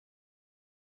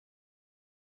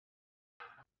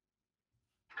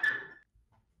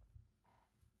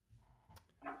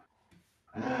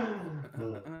And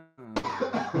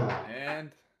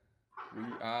we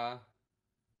are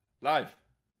live.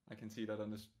 I can see that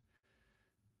on this.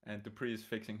 And Dupree is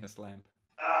fixing his lamp.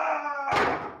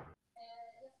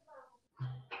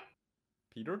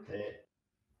 Peter? Hey.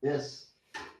 Yes.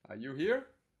 Are you here?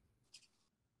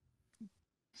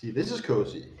 See, this is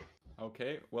cozy.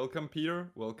 Okay, welcome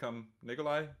Peter. Welcome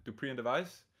Nikolai, Dupree and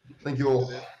Device. Thank you all.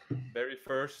 This very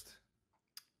first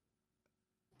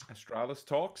Astralis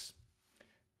Talks,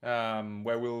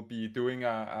 where we'll be doing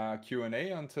a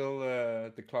Q&A until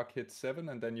the clock hits 7,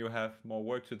 and then you have more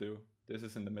work to do. This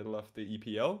is in the middle of the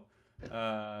EPL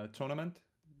tournament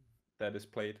that is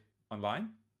played online.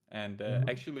 And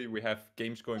actually, we have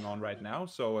games going on right now.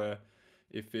 So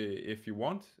if you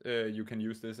want, you can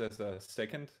use this as a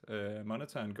second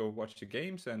monitor and go watch the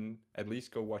games and at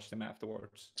least go watch them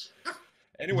afterwards.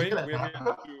 Anyway,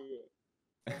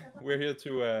 we're here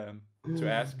to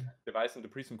ask Device and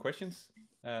Dupree some questions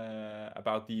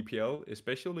about the EPL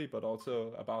especially, but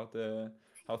also about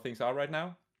how things are right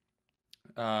now.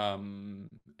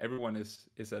 Everyone is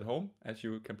at home, as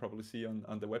you can probably see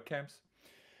on the webcams.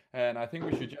 And I think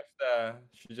we should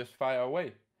just fire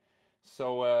away.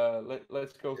 So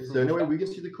let's go through. Is there any way we can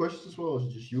see the questions as well, or is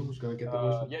it just you who's gonna get the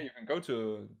questions? Yeah, you can go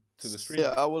to the stream.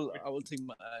 Yeah, I will take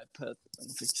my iPad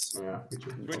and fix. Yeah,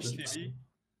 Twitch TV.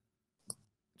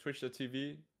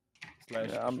 Twitch.tv.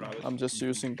 Yeah, I'm just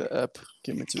using the app.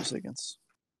 Give me 2 seconds.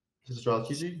 Is this Astralis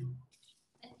TG?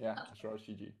 Yeah, Astralis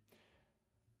GG.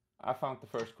 I found the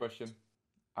first question.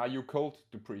 Are you cold,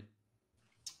 Dupree?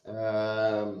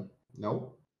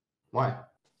 No. Why?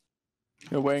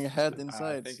 You're wearing a hat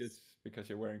inside. I think it's because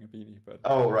you're wearing a beanie, but...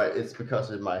 Oh, right. It's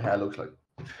because my hair looks like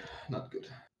not good.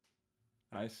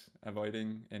 Nice.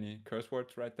 Avoiding any curse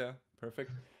words right there.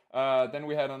 Perfect. Then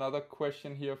we had another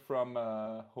question here from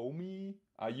Homie.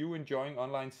 Are you enjoying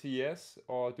online CS,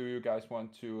 or do you guys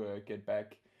want to get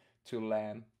back to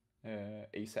LAN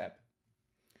ASAP?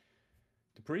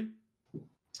 Dupree?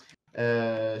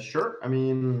 Sure. I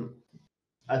mean,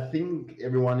 I think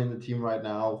everyone in the team right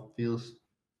now feels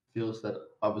that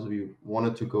obviously we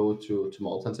wanted to go to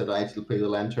Malta and actually play the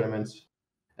LAN tournaments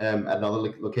at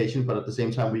another location, but at the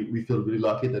same time we feel really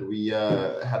lucky that we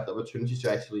had the opportunity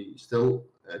to actually still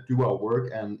do our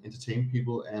work and entertain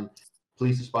people and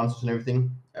please the sponsors and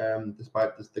everything,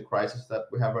 despite the crisis that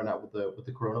we have right now with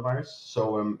the coronavirus.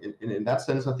 So in that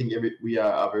sense, I think we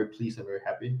are very pleased and very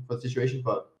happy for the situation,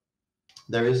 but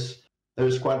there is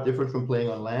quite different from playing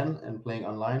on LAN and playing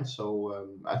online.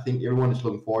 So I think everyone is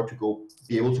looking forward to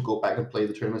be able to go back and play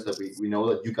the tournaments that we know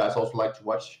that you guys also like to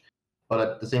watch. But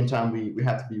at the same time, we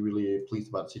have to be really pleased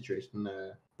about the situation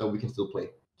that we can still play.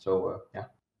 So yeah.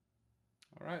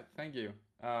 All right, thank you.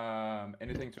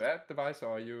 Anything to add, Device, or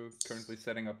are you currently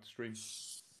setting up the stream?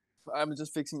 I'm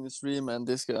just fixing the stream and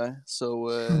this guy. So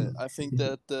I think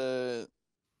that,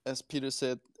 as Peter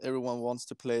said, everyone wants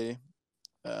to play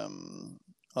on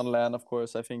LAN, of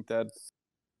course. I think that,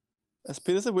 as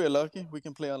Peter said, we're lucky. We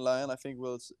can play online. I think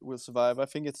we'll survive. I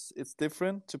think it's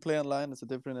different to play online. It's a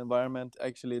different environment.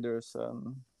 Actually,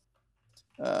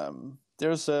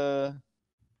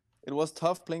 it was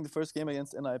tough playing the first game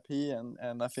against NIP,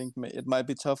 and I think it might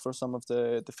be tough for some of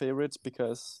the favorites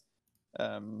because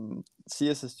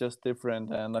CS is just different,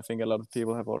 and I think a lot of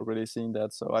people have already seen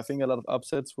that. So I think a lot of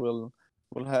upsets will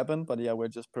happen, but yeah, we're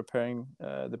just preparing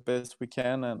the best we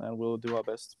can, and we'll do our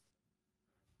best.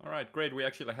 All right, great. We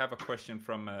actually have a question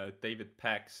from David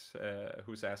Pax,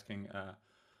 who's asking,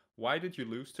 why did you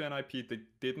lose to NIP?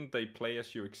 Didn't they play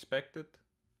as you expected?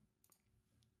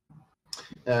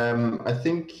 I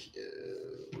think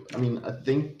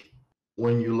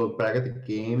when you look back at the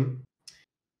game,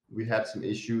 we had some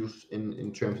issues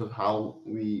in terms of how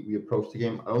we approached the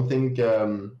game. I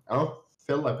don't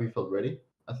feel like we felt ready.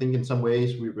 I think in some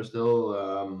ways we were still,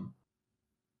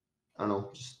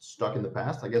 just stuck in the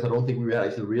past. I guess I don't think we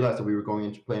actually realized that we were going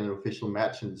into playing an official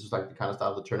match, and this was like the kind of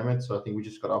start of the tournament. So I think we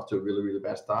just got off to a really, really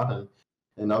bad start,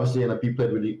 and obviously NIP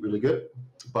played really, really good,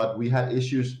 but we had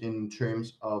issues in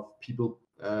terms of people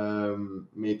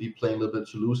maybe playing a little bit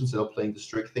too loose instead of playing the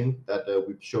strict thing that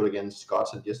we showed against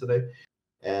Scotland yesterday,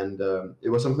 and it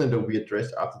was something that we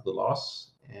addressed after the loss.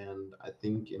 And I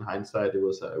think in hindsight, it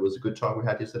was a good talk we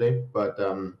had yesterday. But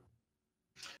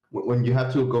when you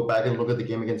have to go back and look at the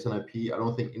game against NIP, I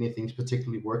don't think anything's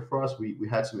particularly worked for us. We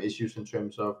had some issues in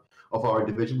terms of our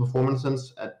individual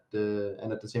performances,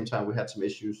 and at the same time we had some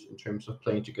issues in terms of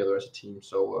playing together as a team.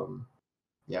 So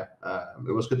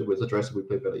it was good that it was addressed. We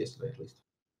played better yesterday, at least.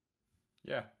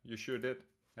 Yeah, you sure did.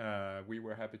 We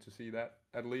were happy to see that,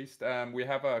 at least. We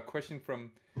have a question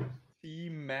from T.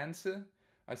 Manse.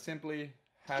 I simply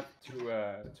have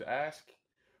to ask,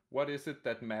 what is it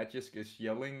that Magisk is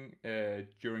yelling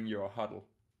during your huddle?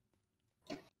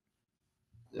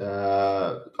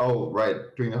 Right,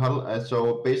 during the huddle.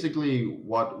 So basically,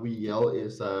 what we yell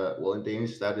is, well, in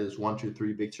Danish, that is 1, 2,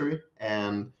 3 victory.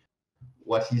 And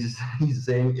what he's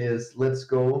saying is, let's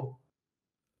go.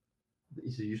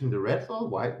 Is he using the red or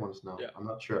white ones now? Yeah. I'm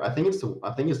not sure. I think it's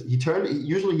he turned.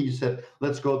 Usually he said,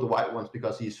 let's go the white ones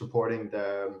because he's supporting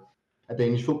a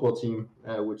Danish football team,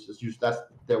 which is that's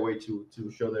their way to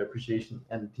show their appreciation.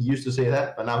 And he used to say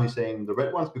that, but now he's saying the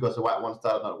red ones because the white ones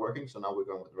started not working. So now we're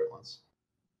going with the red ones.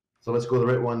 So let's go the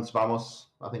red ones,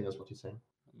 vamos. I think that's what he's saying.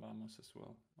 Vamos as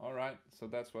well. All right, so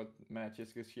that's what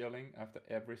Magisk is yelling after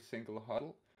every single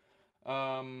huddle.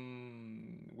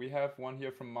 We have one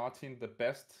here from Martin, the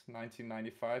best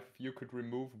 1995. If you could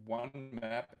remove one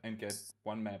map and get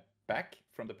one map back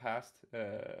from the past,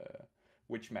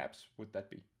 which maps would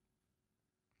that be?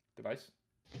 Device?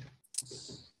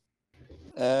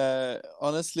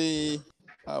 Honestly,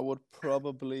 I would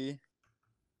probably.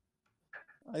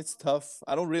 It's tough.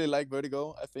 I don't really like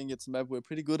Vertigo. I think it's a map we're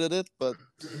pretty good at it, but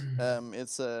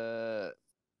it's a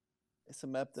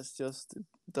map that's just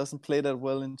doesn't play that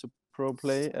well into pro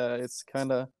play. It's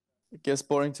kind of, I guess,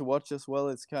 boring to watch as well.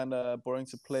 It's kind of boring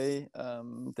to play.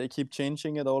 They keep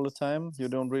changing it all the time. You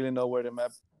don't really know where the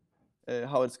map,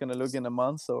 how it's gonna look in a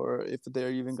month, or if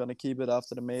they're even gonna keep it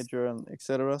after the major and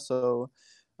etc. So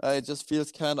it just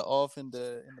feels kind of off in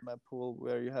the map pool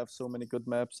where you have so many good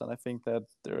maps, and I think that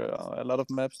there are a lot of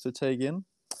maps to take in.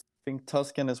 I think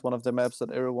Tuscan is one of the maps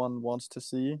that everyone wants to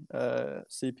see.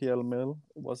 CPL Mill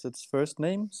was its first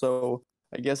name, so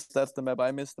I guess that's the map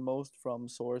I miss the most from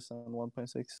Source and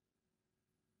 1.6.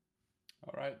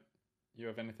 All right. You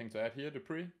have anything to add here,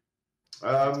 Dupree?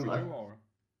 I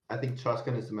think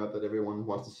Tuscan is the map that everyone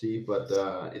wants to see, but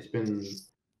it's been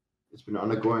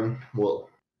undergoing, well,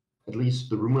 at least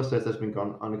the rumor says there's been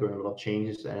undergoing a lot of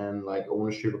changes and like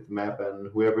ownership of the map and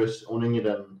whoever's owning it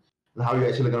and how you're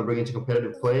actually going to bring it to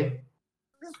competitive play.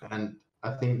 And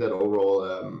I think that overall,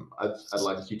 I'd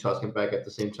like to see Tuscan back. At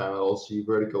the same time, I'd also see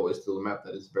Vertigo is still a map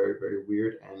that is very, very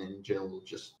weird, and in general,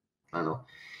 just, I don't know,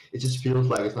 it just feels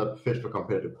like it's not fit for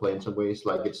competitive play in some ways.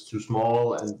 Like it's too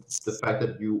small, and the fact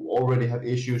that you already have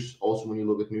issues also when you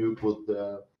look at Nuke with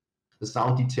the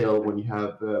sound detail when you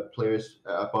have players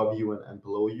above you and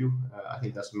below you. I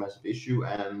think that's a massive issue.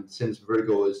 And since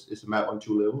Vertigo is a map on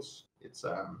 2 levels, it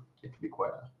can be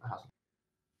quite a hassle.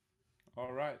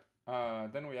 All right.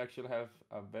 Then we actually have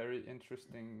a very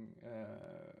interesting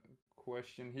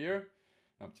question here.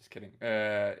 No, I'm just kidding.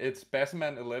 It's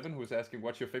Bassman11 who's asking,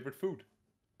 what's your favorite food?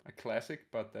 A classic,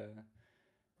 but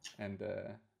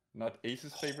not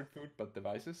Ace's favorite food, but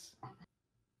Device's.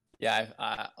 Yeah,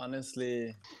 I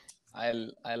honestly, I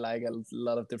like a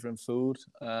lot of different food.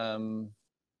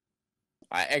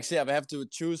 I have to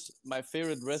choose my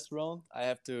favorite restaurant. I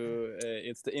have to.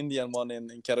 It's the Indian one in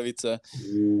Katowice.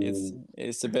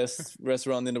 It's the best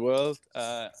restaurant in the world.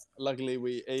 Luckily,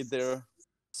 we ate there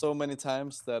so many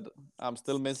times that I'm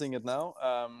still missing it now.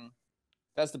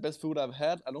 That's the best food I've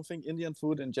had. I don't think Indian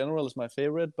food in general is my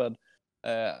favorite, but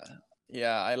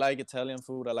yeah, I like Italian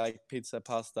food. I like pizza,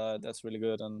 pasta. That's really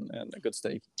good, and a good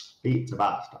steak. Pizza,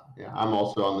 pasta. Yeah, I'm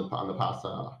also on the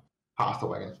pasta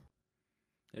wagon.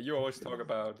 Yeah, you always talk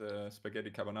about spaghetti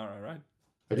carbonara, right?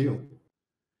 I do.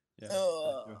 Yeah, that's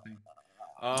your thing.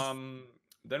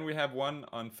 Then we have one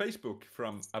on Facebook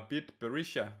from Abid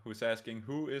Berisha who's asking,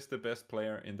 who is the best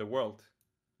player in the world,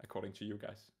 according to you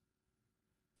guys?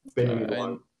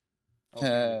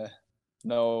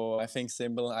 No, I think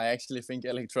Simple. I actually think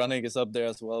Electronic is up there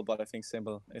as well, but I think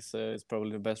Simple is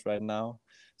probably the best right now.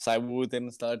 Saiwu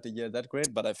didn't start the year that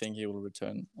great, but I think he will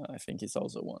return. I think he's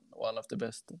also one of the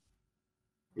best.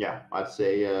 Yeah, I'd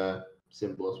say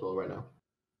Simple as well right now.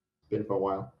 Been for a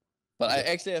while. But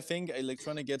I think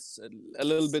Electronic gets a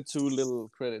little bit too little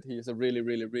credit. He's a really,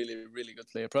 really, really, really good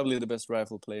player. Probably the best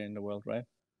rifle player in the world, right?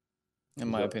 In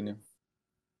my opinion.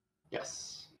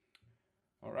 Yes.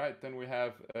 All right, then we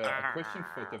have a question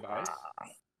for Device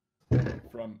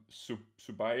from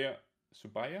Subaya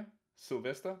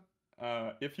Sylvester.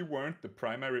 If you weren't the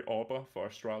primary Arbor for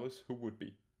Astralis, who would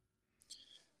be?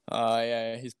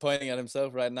 Yeah, he's pointing at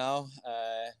himself right now.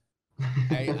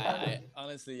 I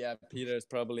honestly, yeah, Peter is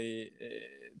probably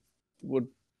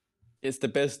is the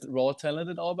best raw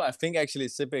talented Arbor. I think actually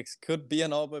Sibix could be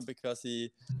an Arbor because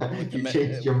he. You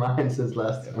changed your mind since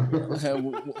last time.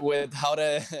 With how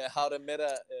the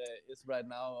meta is right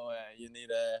now, you need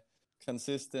a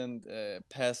consistent,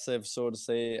 passive, so to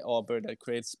say, Arbor that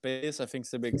creates space. I think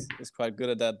Sibix is quite good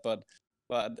at that, but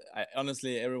But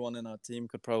honestly, everyone in our team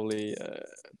could probably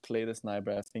play the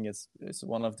sniper. I think it's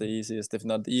one of the easiest, if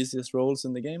not the easiest, roles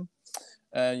in the game.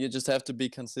 You just have to be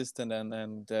consistent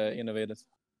and innovative.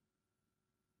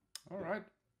 All right.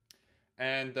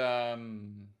 And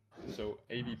so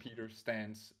AV Peter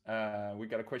stands. We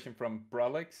got a question from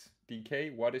Bralex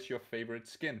DK. What is your favorite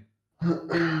skin?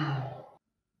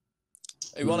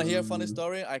 You want to hear a funny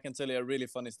story? I can tell you a really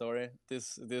funny story.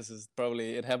 This is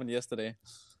probably, it happened yesterday.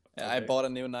 Okay. I bought a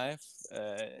new knife,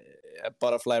 a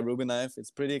butterfly ruby knife.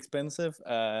 It's pretty expensive,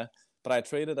 but I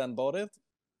traded and bought it.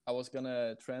 I was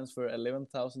gonna transfer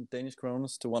 11,000 Danish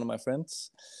kroners to one of my friends,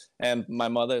 and my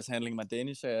mother is handling my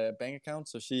Danish bank account,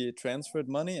 so she transferred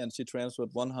money, and she transferred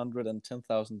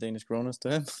 110,000 Danish kroners to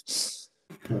him.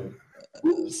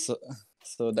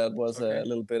 So that was a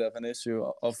little bit of an issue.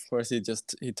 Of course, he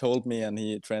told me, and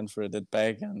he transferred it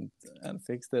back and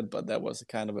fixed it, but that was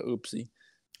kind of a oopsie.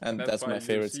 And that's my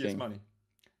favorite skin. Money.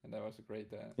 And that was a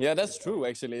great. Yeah, that's true.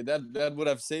 Actually, that would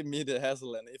have saved me the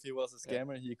hassle. And if he was a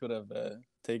scammer, he could have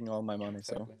taken all my money.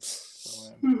 Exactly.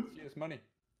 So CS money.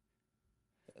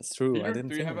 That's true. Peter, I didn't.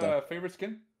 Do you have a favorite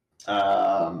skin?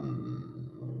 My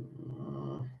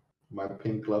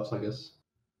pink gloves, I guess.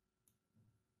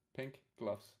 Pink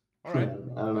gloves. All right.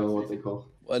 I don't know what they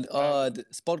call. What? The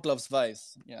sport gloves,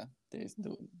 Vice. Yeah, they're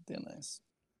nice.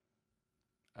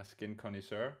 A skin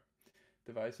connoisseur.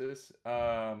 Devices.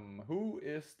 Who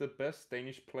is the best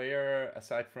Danish player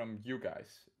aside from you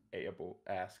guys? Abo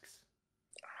asks.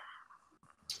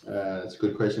 It's a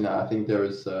good question. I think there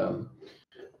is a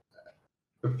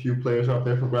few players out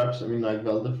there for grabs. I mean, like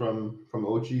Valde from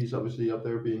OG is obviously up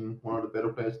there being one of the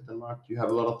better players in Denmark. You have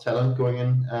a lot of talent going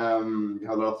in. You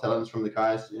have a lot of talents from the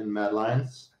guys in Mad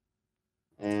Lions.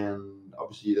 And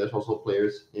obviously there's also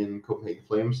players in Copenhagen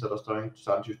Flames that are starting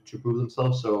to prove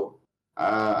themselves. So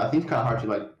I think it's kind of hard to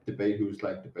like debate who's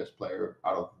like the best player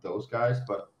out of those guys,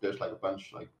 but there's like a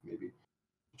bunch, like maybe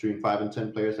between 5 and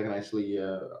 10 players that can actually,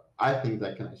 I think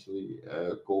that can actually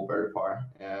go very far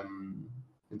in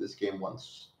this game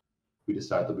once we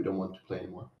decide that we don't want to play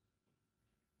anymore.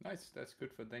 Nice, that's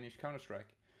good for Danish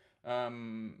Counter-Strike.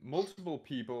 Multiple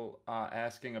people are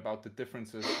asking about the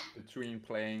differences between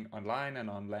playing online and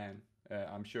on LAN.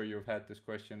 I'm sure you've had this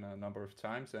question a number of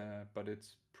times, but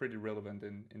it's pretty relevant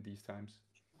in these times.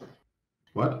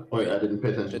 What? Oh, I didn't pay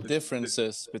attention. The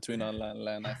differences between online and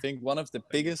LAN. I think one of the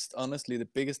biggest, honestly, the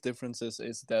biggest differences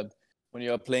is that when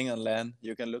you are playing on LAN,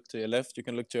 you can look to your left, you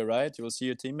can look to your right, you will see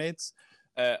your teammates.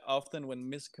 Often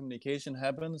when miscommunication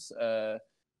happens,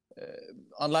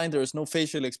 online there is no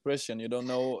facial expression. You don't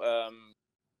know,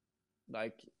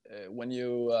 when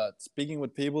you are speaking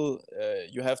with people,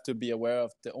 you have to be aware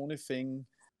of the only thing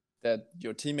that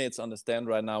your teammates understand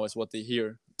right now is what they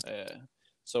hear.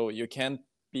 So you can't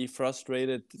be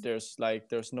frustrated. There's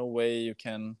no way you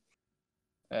can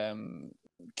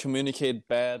communicate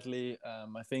badly.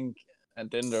 I think, and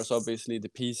then there's obviously the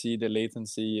PC, the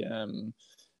latency,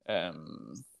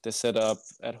 the setup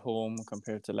at home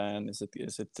compared to LAN. Is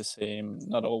it the same?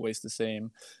 Not always the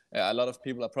same. A lot of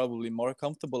people are probably more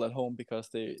comfortable at home because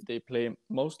they play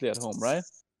mostly at home, right?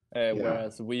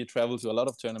 Whereas we travel to a lot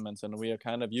of tournaments and we are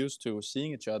kind of used to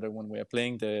seeing each other when we are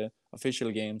playing the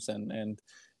official games and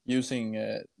using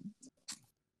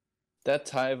that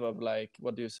type of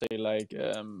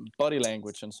body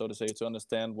language and so to say to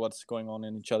understand what's going on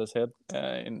in each other's head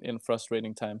in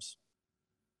frustrating times.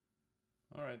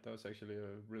 All right, that was actually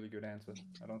a really good answer.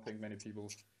 I don't think many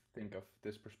people think of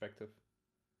this perspective.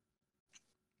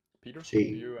 Peter, do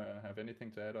you have anything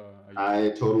to add? Or I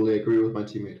totally agree with my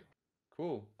teammate.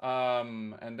 Cool.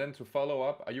 And then to follow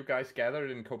up, are you guys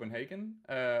gathered in Copenhagen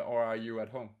or are you at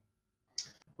home?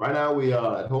 Right now we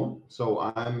are at home, so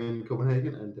I'm in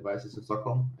Copenhagen and Device is in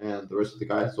Stockholm, and the rest of the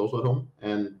guys is also at home.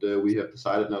 And we have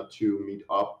decided not to meet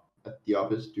up at the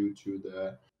office due to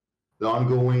the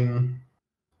ongoing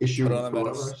issue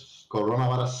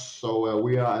coronavirus. So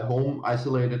we are at home,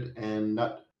 isolated, and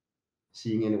not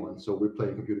seeing anyone. So we're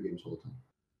playing computer games all the time.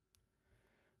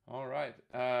 All right.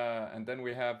 And then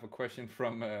we have a question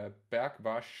from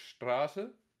Bergwaschstraße.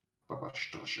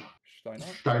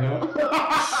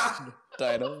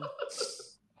 Steiner.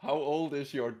 How old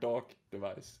is your dog,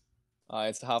 Device?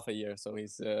 It's half a year, so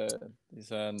he's a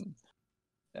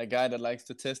guy that likes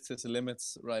to test his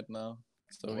limits right now.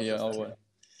 So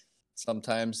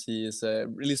sometimes he is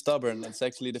really stubborn. It's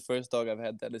actually the first dog I've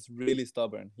had that is really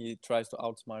stubborn. He tries to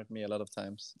outsmart me a lot of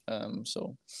times. Does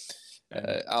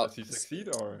he succeed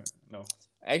or no?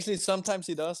 Actually, sometimes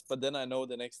he does, but then I know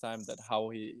the next time that how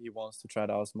he wants to try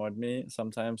to outsmart me.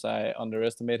 Sometimes I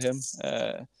underestimate him,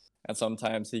 and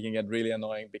sometimes he can get really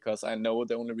annoying because I know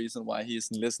the only reason why he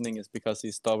isn't listening is because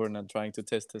he's stubborn and trying to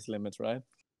test his limits, right?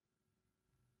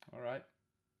 All right.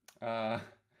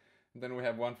 Then we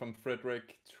have one from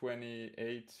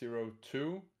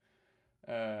Frederick2802.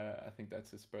 I think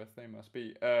that's his birthday, must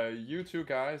be. You two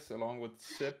guys, along with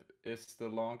Sip, is the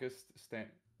longest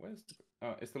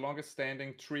it's the longest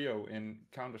standing trio in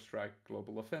Counter-Strike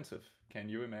Global Offensive. Can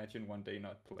you imagine one day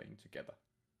not playing together?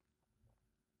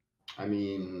 I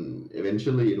mean,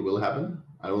 eventually it will happen.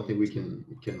 I don't think we can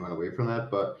run away from that,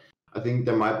 but I think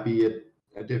there might be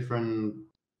a different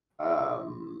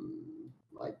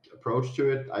like approach to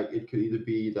it. It could either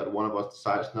be that one of us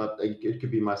decides not. It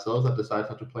could be myself that decides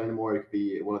not to play anymore. It could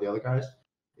be one of the other guys.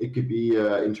 It could be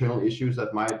internal issues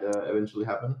that might eventually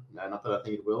happen. Not that I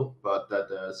think it will, but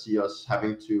that see us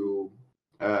having to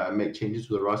make changes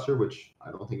to the roster, which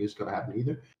I don't think is going to happen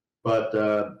either. But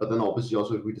then obviously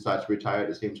also if we decide to retire at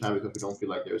the same time because we don't feel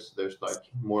like there's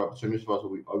like more opportunities for us, or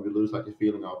we lose like the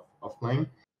feeling of playing.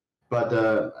 But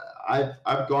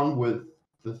I've gone with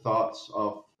the thoughts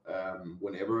of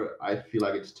whenever I feel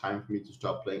like it's time for me to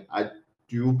stop playing. I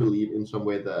do believe in some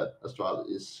way that Astralis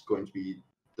is going to be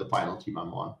the final team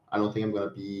I'm on. I don't think I'm going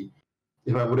to be.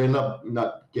 If I would end up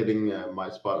not getting my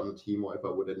spot on the team, or if I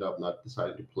would end up not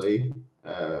deciding to play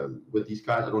with these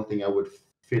guys, I don't think I would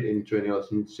fit into any other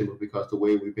team simply because the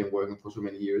way we've been working for so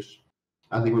many years,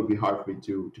 I think it would be hard for me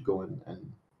to go in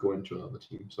and go into another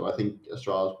team. So I think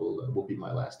Astralis will be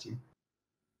my last team.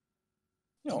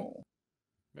 No.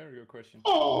 Very good question.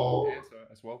 Oh. Answer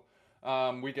as well.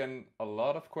 We get a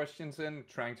lot of questions in,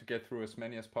 trying to get through as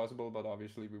many as possible, but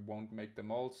obviously we won't make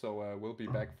them all. So we'll be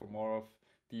back for more of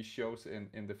these shows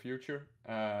in the future,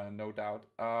 no doubt.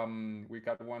 We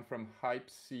got one from Hype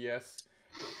CS.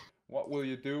 What will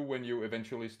you do when you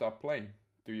eventually stop playing?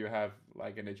 Do you have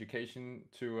like an education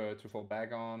to fall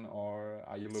back on, or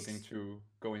are you looking to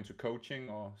go into coaching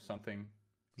or something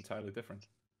entirely different?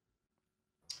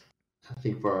 I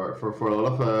think for a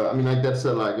lot of I mean like that's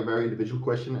like a very individual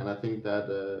question, and I think that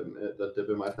that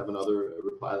Debbie might have another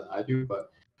reply than I do. But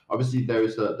obviously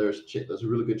there's a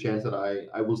really good chance that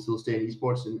I will still stay in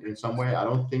esports in some way. I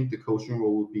don't think the coaching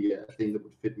role would be a thing that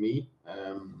would fit me.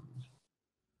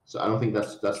 So I don't think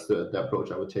that's the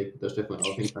approach I would take. There's definitely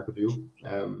other things I could do.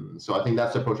 So I think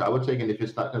that's the approach I would take. And if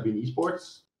it's not going to be in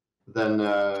esports, then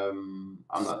I'm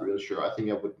not really sure. I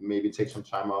think I would maybe take some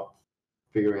time off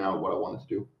figuring out what I wanted to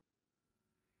do.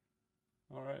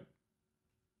 All right.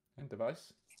 And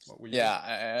Device, what were you?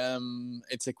 Yeah,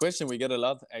 it's a question we get a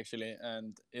lot actually,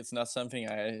 and it's not something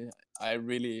I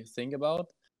really think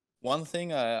about. One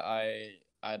thing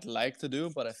I'd like to do,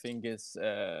 but I think is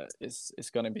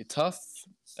gonna be tough,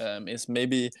 is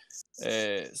maybe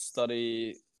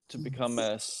study to become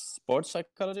a sports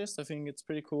psychologist. I think it's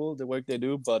pretty cool the work they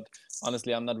do, but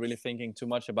honestly, I'm not really thinking too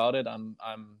much about it. I'm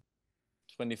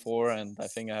 24, and I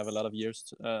think I have a lot of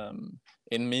years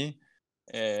in me.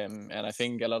 And I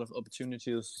think a lot of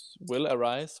opportunities will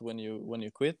arise when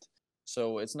you quit.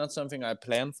 So it's not something I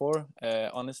plan for.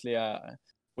 Honestly,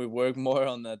 we work more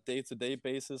on a day-to-day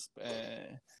basis.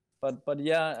 But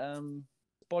yeah,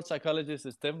 sports psychologist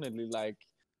is definitely like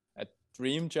a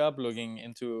dream job looking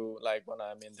into like when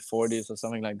I'm in the 40s or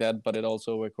something like that. But it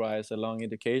also requires a long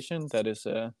education that is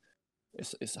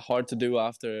hard to do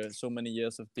after so many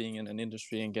years of being in an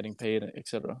industry and getting paid,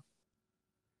 etc.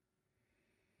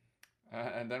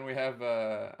 And then we have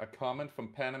a comment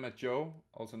from Panama Joe,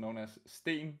 also known as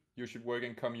Steen. You should work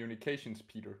in communications,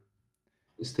 Peter.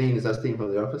 Steen, is that Steen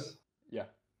from the office? Yeah.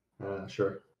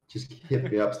 Sure. Just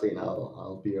hit me up, Steen.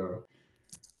 I'll be your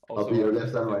Also, I'll be your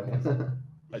left and right hand.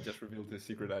 I just revealed his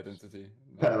secret identity.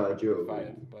 Panama Joe.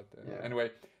 Fired, but yeah.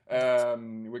 Anyway,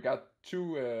 we got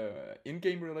two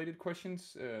in-game related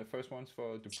questions. First one's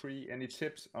for Dupree. Any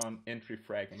tips on entry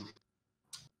fragging?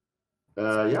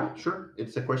 Yeah, sure.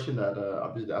 It's a question that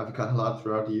obviously I've got a lot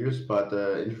throughout the years, but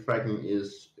entry fragging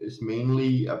is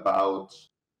mainly about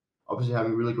obviously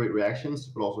having really great reactions,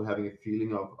 but also having a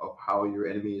feeling of how your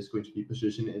enemy is going to be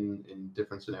positioned in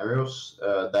different scenarios.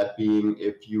 That being,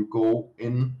 if you go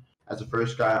in as a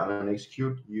first guy on an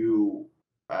execute, you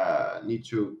need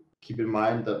to keep in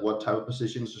mind that what type of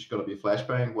positions is going to be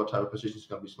flashbang, what type of positions is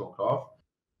going to be smoked off.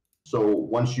 So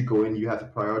once you go in, you have to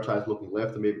prioritize looking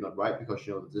left and maybe not right because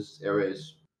you know that this area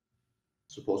is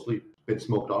supposedly been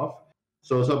smoked off.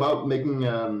 So it's about making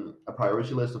a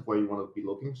priority list of where you want to be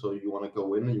looking. So you want to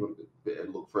go in and you want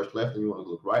to look first left, and you want to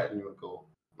look right, and you want to go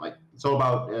like it's all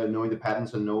about knowing the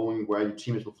patterns and knowing where your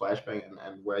teammates will flashbang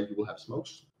and where you will have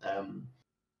smokes.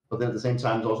 But then at the same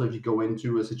time, also if you go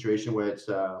into a situation where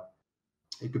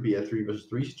it could be a 3 versus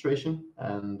 3 situation,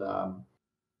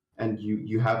 and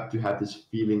you have to have this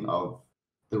feeling of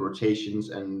the rotations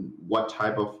and what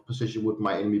type of position would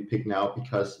my enemy pick now,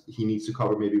 because he needs to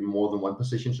cover maybe more than one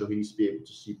position, so he needs to be able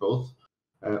to see both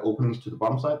openings to the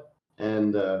bomb site.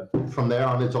 And from there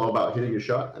on, it's all about hitting your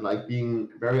shot and like being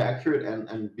very accurate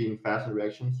and being fast in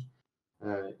reactions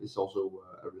is also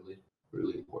a really,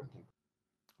 really important thing.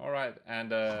 All right,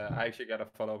 and I actually got a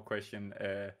follow-up question.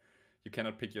 You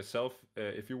cannot pick yourself.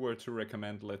 If you were to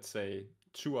recommend, let's say,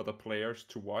 2 other players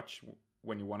to watch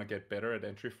when you want to get better at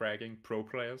entry fragging, pro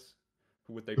players,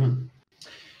 who would they be?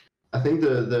 I think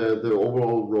the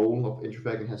overall role of entry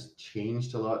fragging has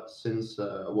changed a lot since,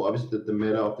 well, obviously the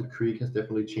meta of the Creek has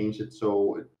definitely changed it.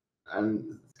 So,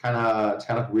 and it's kind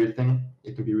of a weird thing.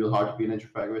 It can be real hard to be an entry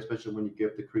fragger, especially when you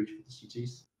give the Creeks with the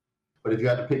CTs. But if you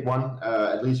had to pick one,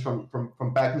 at least from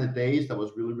back in the days, that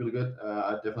was really, really good.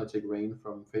 I'd definitely take Rain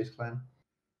from FaZe Clan.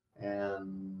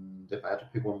 And if I had to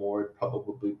pick one more, it'd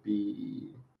probably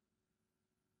be...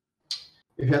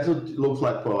 If you had to look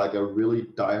for like a really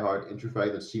diehard entry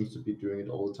frag that seems to be doing it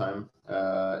all the time,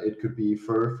 it could be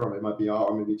Fur from MIBR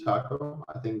or maybe Taco.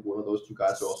 I think one of those 2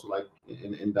 guys are also like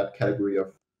in that category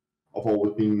of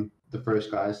always being the first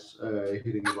guys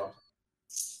hitting the box.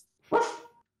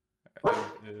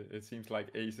 It seems like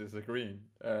Ace is agreeing.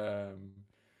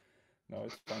 No,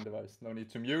 it's fine, device. No need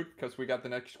to mute, because we got the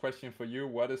next question for you.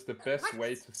 What is the best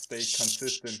way to stay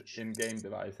consistent in game,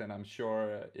 device? And I'm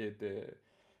sure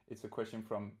it's a question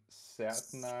from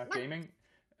Sertna Gaming.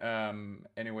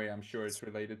 Anyway, I'm sure it's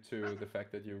related to the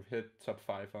fact that you've hit top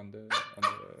 5 on the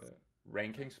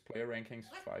rankings, player rankings,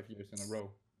 5 years in a row.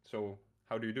 So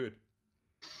how do you do it?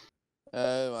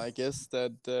 I guess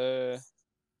that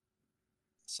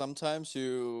sometimes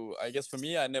I guess for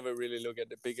me, I never really look at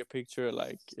the bigger picture.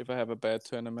 Like if I have a bad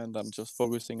tournament, I'm just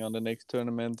focusing on the next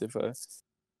tournament.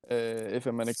 If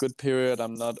I'm in a good period,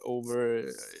 I'm not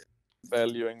over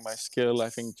valuing my skill. I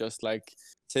think just like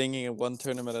taking it one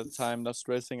tournament at a time, not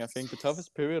stressing. I think the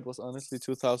toughest period was honestly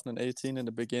 2018 in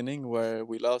the beginning, where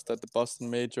we lost at the Boston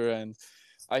Major, and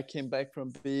I came back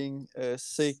from being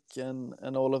sick and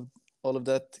all of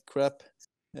that crap.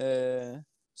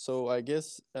 So I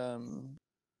guess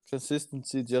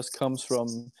consistency just comes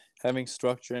from having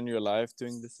structure in your life,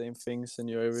 doing the same things in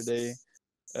your everyday,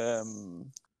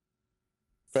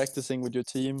 practicing with your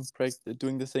team,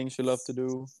 doing the things you love to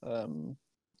do.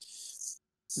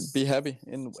 Be happy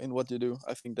in what you do.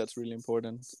 I think that's really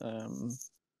important.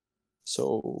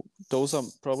 So those are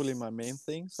probably my main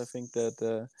things. I think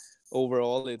that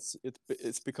overall it's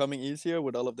becoming easier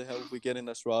with all of the help we get in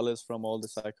Astralis from all the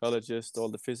psychologists, all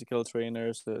the physical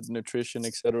trainers, the nutrition,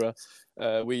 etc.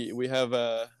 We have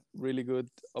a really good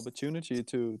opportunity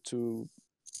to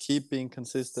keep being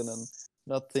consistent and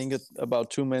not think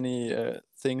about too many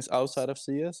things outside of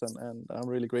CS, and I'm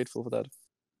really grateful for that.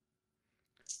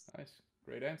 Nice.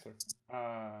 Great answer.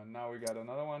 Now we got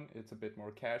another one. It's a bit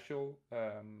more casual.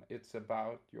 It's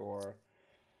about your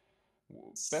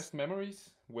best memories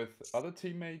with other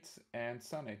teammates and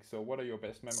Sonic. So what are your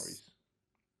best memories?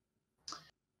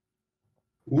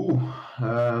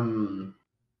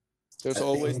 There's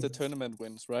always the tournament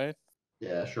wins, right?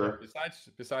 Yeah, sure.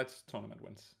 Besides tournament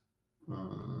wins.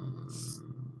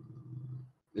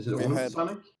 Is it only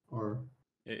Sonic, or?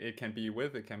 It can be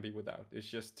with, it can be without. It's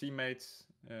just teammates,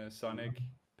 Sonic,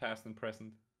 past and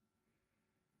present.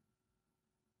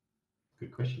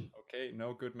 Good question. Okay,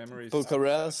 no good memories.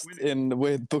 Bucharest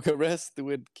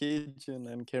with Cajun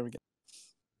and Kerrigan.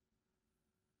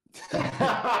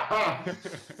 I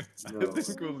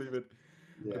think we'll leave it.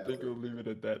 Yeah, I think we'll leave it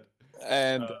at that.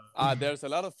 And there's a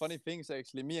lot of funny things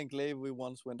actually. Me and Glaive, we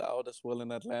once went out as well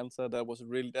in Atlanta. That was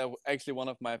actually one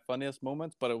of my funniest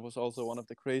moments, but it was also one of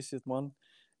the craziest one.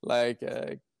 Like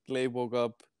Glaive woke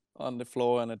up on the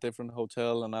floor in a different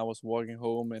hotel, and I was walking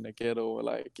home in a ghetto.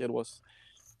 Like it was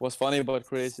funny but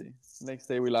crazy. Next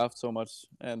day we laughed so much,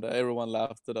 and everyone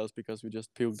laughed at us because we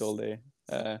just puked all day.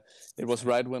 It was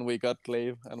right when we got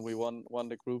Glaive and we won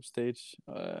the group stage,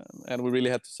 and we really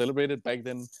had to celebrate it. Back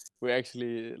then we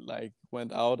actually like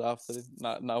went out after it.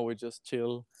 Now we just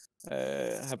chill,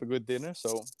 have a good dinner.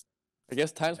 So I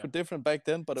guess times were different back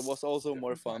then, but it was also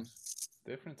more fun.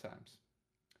 Different times,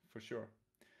 for sure.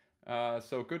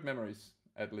 So good memories,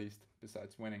 at least,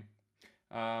 besides winning.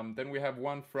 Then we have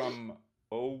one from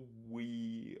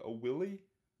Willie?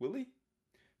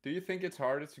 Do you think it's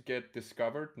harder to get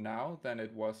discovered now than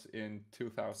it was in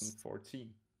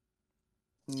 2014?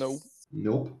 No.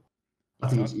 Nope. I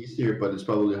think it's easier, but it's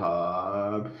probably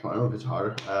hard. I don't know if it's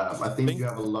harder. I think you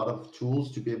have a lot of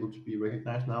tools to be able to be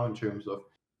recognized now in terms of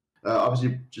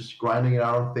Obviously, just grinding it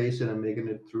out on FACEIT and making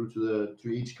it through to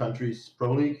each country's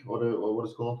pro league or what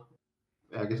it's called.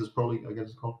 I guess it's pro league. I guess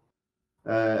it's called.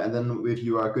 And then if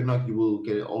you are good enough, you will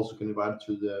also get invited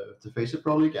to the FACEIT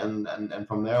Pro League, and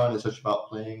from there on, it's just about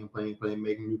playing,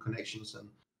 making new connections, and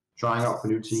trying out for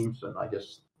new teams. And I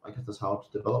guess that's how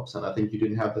it develops. And I think you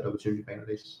didn't have that opportunity back in the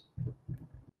days.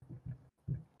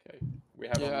 Okay, we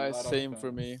have a lot same of,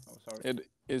 for me. Oh, sorry.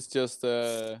 It's just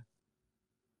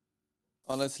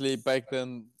honestly, back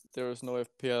then there was no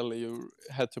FPL. You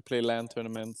had to play LAN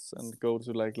tournaments and go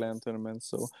to like LAN tournaments.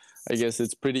 So I guess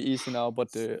it's pretty easy now,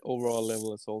 but the overall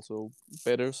level is also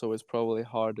better. So it's probably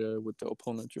harder with the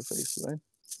opponent you face, right?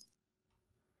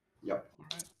 Yep.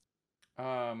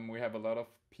 All right. We have a lot of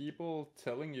people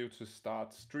telling you to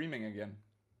start streaming again.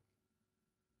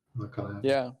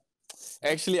 Yeah.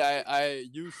 Actually,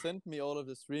 you sent me all of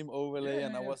the stream overlay,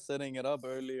 and I was setting it up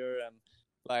earlier, and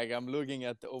like I'm looking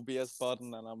at the OBS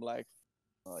button, and I'm like,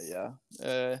 oh yeah.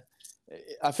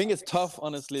 I think it's tough,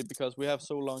 honestly, because we have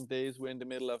so long days. We're in the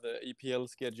middle of the EPL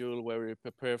schedule where we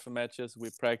prepare for matches. We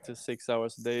practice 6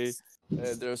 hours a day.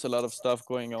 There's a lot of stuff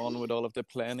going on with all of the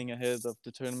planning ahead of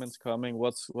the tournaments coming.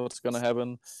 What's gonna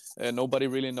happen? Nobody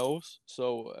really knows.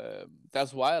 So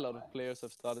that's why a lot of players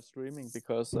have started streaming,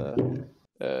 because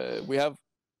we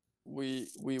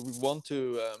want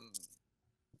to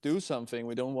do something.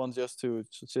 We don't want just to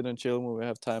sit and chill when we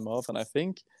have time off. And I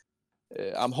think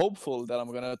I'm hopeful that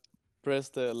I'm gonna press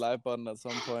the live button at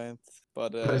some point,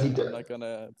 but I'm not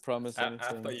gonna promise anything.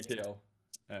 After EPL.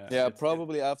 Yeah,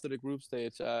 probably after the group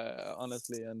stage,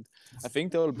 honestly. And I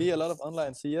think there will be a lot of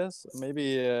online CS.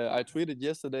 Maybe I tweeted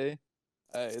yesterday.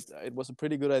 It was a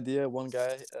pretty good idea. One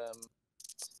guy,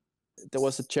 there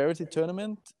was a charity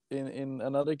tournament in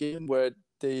another game where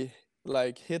they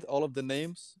like hit all of the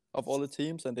names of all the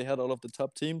teams, and they had all of the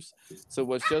top teams. So it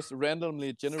was just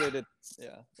randomly generated.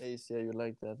 Yeah, Ace, yeah, you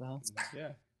like that, huh?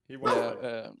 Yeah, he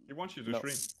wants you to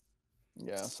stream.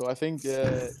 Yeah, so I think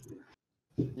yeah,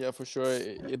 for sure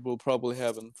it will probably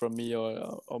happen from me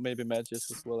or maybe Magic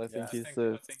as well. I think he's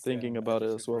thinking about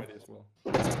it as well.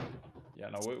 Yeah,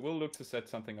 no, we'll look to set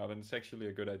something up, and it's actually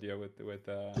a good idea with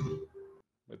that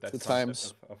the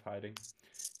times of hiding.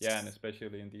 Yeah, and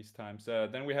especially in these times.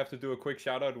 Then we have to do a quick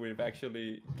shout out. We've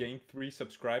actually gained 3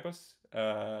 subscribers.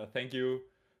 Thank you,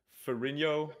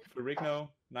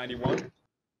 Ferrigno91,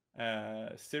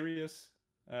 Sirius,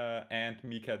 and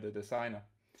Mika the designer.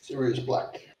 Sirius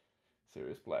Black.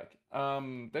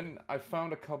 Then I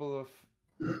found a couple of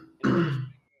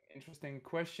interesting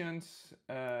questions.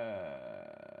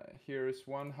 Here is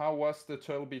one. How was the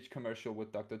Turtle Beach commercial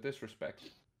with Dr.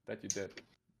 Disrespect that you did?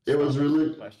 It was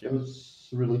really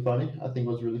funny. I think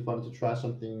it was really fun to try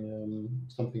something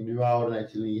new out, and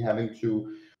actually having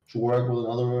to work with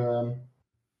another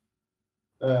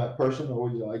person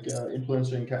or like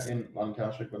influencer on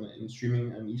Counter-Strike, but in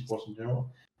streaming and esports in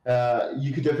general.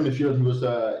 You could definitely feel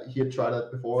he had tried that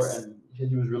before, and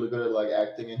he was really good at like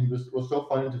acting, and it was so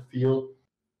funny to feel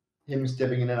him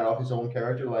stepping in and out of his own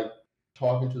character, like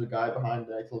talking to the guy behind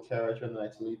the actual character and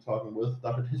actually talking with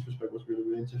Dr. Disrespect was really,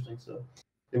 really interesting. So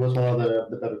it was one of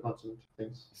the better content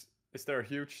things. Is there a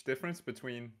huge difference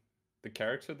between the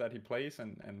character that he plays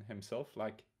and himself?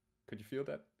 Like, could you feel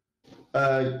that?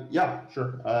 Yeah,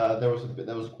 sure. There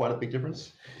was quite a big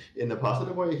difference. In a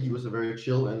positive way, he was a very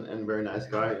chill and very nice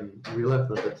guy. In real life,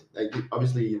 but like,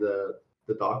 obviously the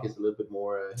doc is a little bit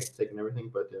more hectic and everything.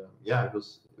 But yeah, it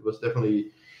was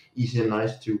definitely easy and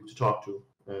nice to talk to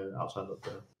outside of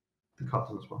the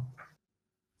content as well.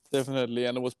 Definitely,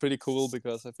 and it was pretty cool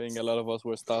because I think a lot of us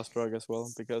were starstruck as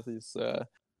well, because he's a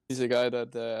guy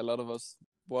that a lot of us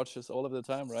watches all of the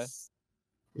time, right?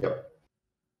 Yep.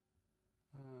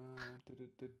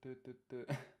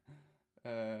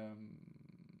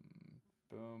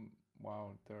 Boom.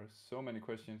 Wow, there are so many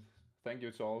questions. Thank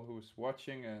you to all who's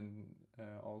watching and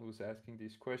all who's asking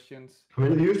these questions. How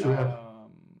many views do we have?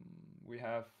 We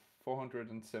have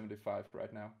 475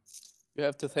 right now. You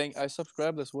have to thank. I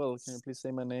subscribed as well. Can you please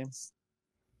say my name?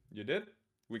 You did?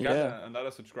 We got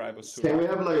another subscriber. Can we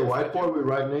have like a whiteboard with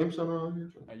write names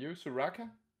on Are you Suraka?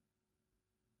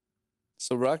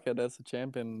 Soraka, that's a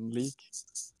champion league.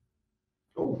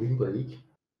 Oh, we can play league.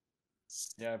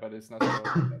 Yeah, but it's not.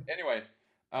 Anyway,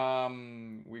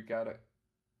 we got a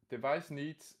device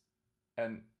needs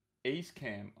an ace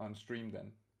cam on stream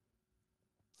then.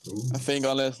 Ooh. I think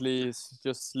honestly he's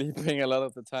just sleeping a lot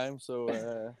of the time, so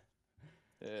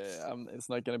it's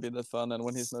not gonna be that fun. And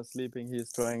when he's not sleeping,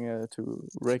 he's trying to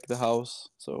wreck the house.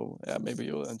 So yeah, maybe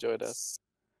you'll enjoy that.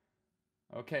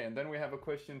 Okay, and then we have a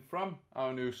question from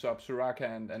our new sub Suraka,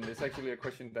 and it's actually a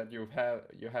question that you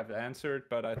have answered,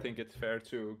 but I think it's fair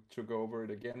to go over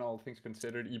it again. All things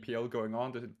considered, EPL going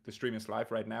on. The stream is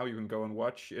live right now. You can go and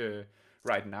watch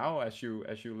right now as you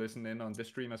listen in on this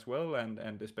stream as well,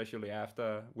 and especially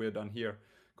after we're done here,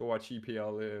 go watch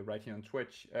EPL right here on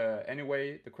Twitch.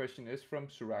 Anyway, the question is from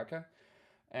Suraka,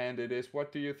 and it is,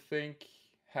 what do you think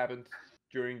happened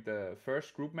during the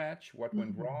first group match? What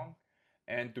went wrong?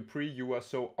 And Dupree, you are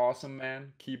so awesome,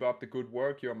 man. Keep up the good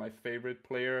work. You're my favorite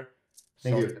player.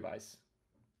 Thank you. Soft advice.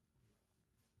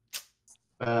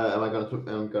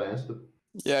 I'm gonna answer.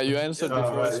 Yeah, you answered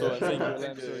before, right, so yeah. I think I you'll think,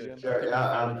 answer again. Sure, I think yeah,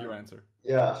 it's fair that you answer.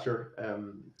 Yeah, sure.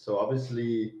 So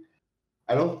obviously,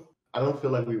 I don't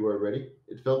feel like we were ready.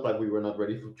 It felt like we were not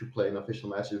ready to play an official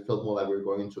match. It felt more like we were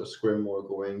going into a scrim or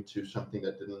going to something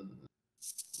that didn't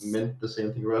meant the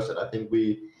same thing for us. And I think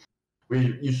we're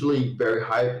usually very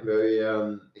hyped, very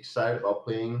excited about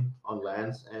playing on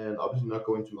lands, and obviously not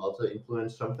going to Malta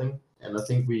influenced something. And I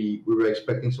think we were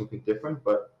expecting something different,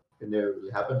 but it never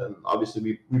really happened. And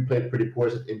obviously we played pretty poor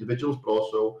as individuals, but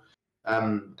also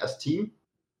as team.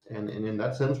 And in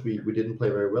that sense, we didn't play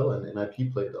very well, and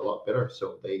NIP played a lot better.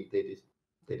 So they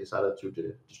decided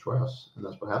to destroy us, and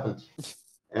that's what happened.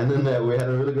 And then we had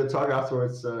a really good talk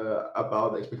afterwards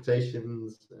about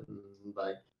expectations and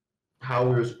like how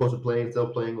we were supposed to play instead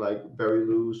of playing like very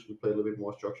loose. We played a little bit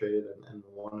more structured and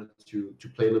wanted to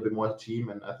play a little bit more as a team.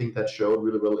 And I think that showed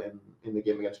really well in the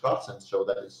game against Scots. And so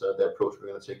that is the approach we're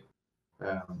going to take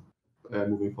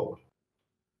moving forward.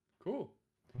 Cool.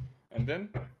 And then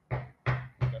we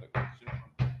got a question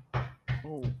from.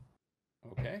 Oh,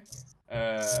 Okay.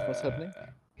 what's happening?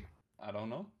 I don't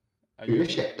know.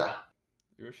 Ursäkta.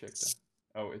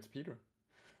 Oh, it's Peter.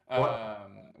 What?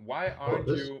 Why Oh, aren't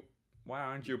this?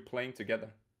 you playing together?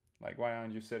 Like, why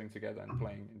aren't you sitting together and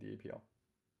playing in the EPL?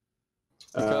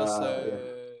 Because Yeah.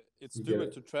 it's You get stupid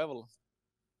it. to travel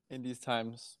in these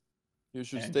times. You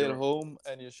should And stay at you're- home,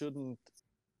 and you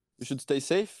should stay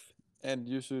safe, and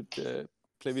you should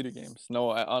play video games. No,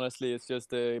 honestly, it's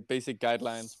just basic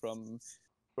guidelines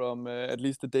from at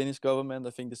least the Danish government.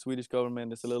 I think the Swedish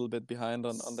government is a little bit behind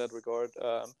on that regard.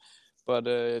 But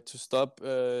to stop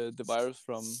the virus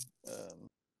from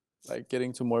like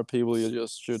getting to more people, you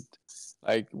just should,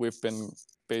 like, we've been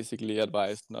basically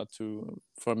advised not to,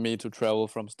 for me to travel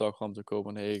from Stockholm to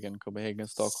Copenhagen,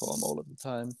 Stockholm all of the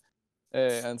time.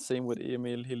 And same with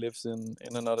Emil, he lives in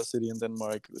another city in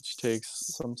Denmark, which takes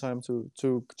some time to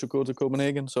go to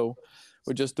Copenhagen. So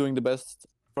we're just doing the best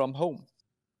from home.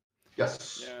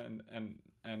 Yes. Yeah,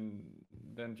 and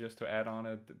then just to add on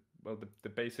it, well, the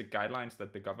basic guidelines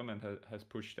that the government has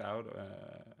pushed out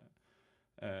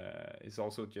is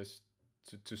also just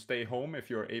to stay home if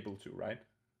you're able to, right?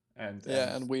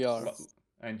 And we are.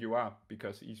 And you are,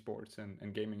 because esports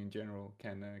and gaming in general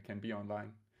can be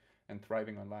online and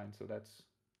thriving online. So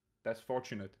that's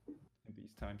fortunate in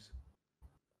these times.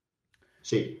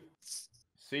 Sí.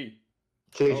 See.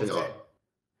 Sí, Okay. señor.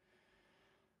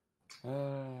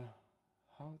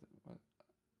 What?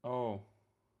 Oh,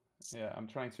 yeah. I'm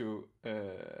trying to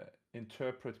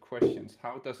interpret questions.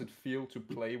 How does it feel to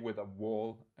play with a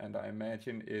wall? And I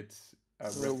imagine it's a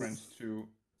reference to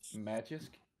Magisk.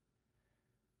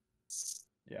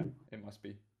 Yeah, it must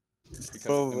be. Because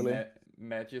Probably.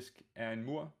 Magisk and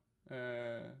Mur.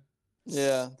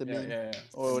 Yeah, the meme. Yeah.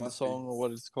 Or it the must be. song, or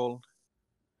what it's called.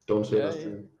 Don't say Yeah, that.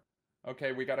 yeah.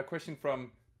 Okay, we got a question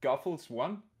from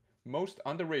Guffles1. Most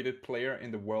underrated player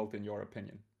in the world, in your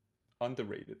opinion?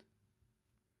 Underrated.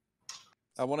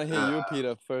 I want to hear you,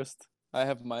 Peter, first. I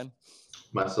have mine.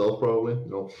 Myself, probably.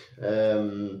 No.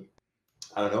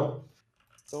 I don't know.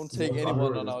 Don't take Most anyone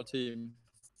underrated. on our team.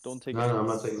 Don't take No, anyone. I'm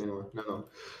not taking anyone. No.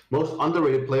 Most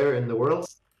underrated player in the world?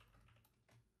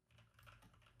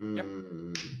 Yep.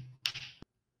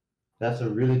 That's a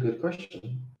really good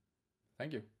question.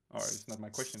 Thank you. Or it's not my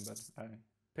question, but I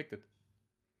picked it.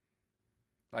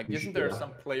 Like, You isn't should there get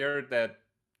some player that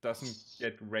doesn't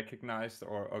get recognized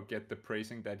or get the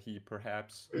praising that he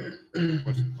perhaps was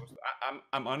supposed to?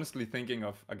 I'm honestly thinking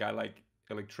of a guy like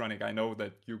Electronic. I know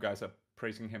that you guys are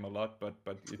praising him a lot, but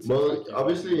it seems like he's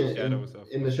obviously in the shadows of.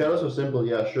 in the shadows of Simple,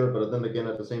 yeah, sure. But then again,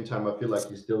 at the same time, I feel like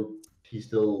he's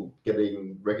still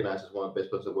getting recognized as one of the best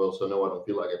players in the world. So no, I don't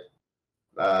feel like it.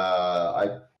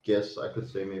 I guess I could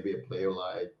say maybe a player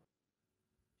like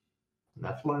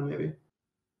Natfly, maybe.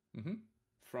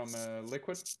 From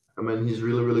Liquid. I mean, he's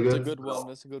really, really good. That's a good one.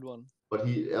 That's a good one. But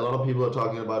a lot of people are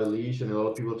talking about Elise, and a lot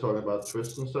of people are talking about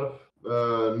Twist and stuff.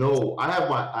 No, I have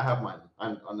mine.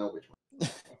 I know which one.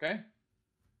 Okay.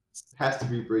 Has to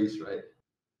be Breeze, right?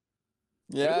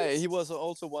 Yeah, Really? he was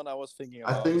also one I was thinking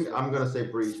I about. think as well. I'm gonna say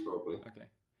Breeze probably. Okay.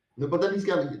 No, but then he's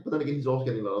also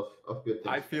getting a lot of good things.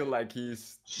 I feel like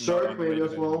he's not Cirque maybe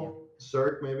underrated as well. anymore.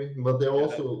 Cirque maybe, but they're Yeah,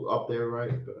 also up there,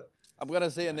 right? But I'm gonna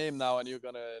say a name now, and you're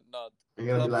gonna nod. you're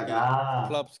gonna be like,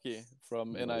 Klopsky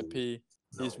from No, NIP.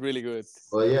 He's no. really good.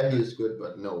 Well, yeah, he is good,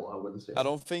 but no, I wouldn't say. I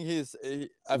don't think he's. I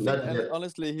think, Not and yet.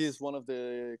 honestly, he is one of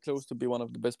the close to be one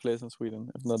of the best players in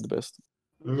Sweden, if not the best.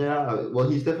 Yeah, well,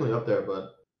 he's definitely up there,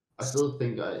 but I still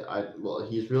think well,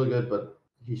 he's really good, but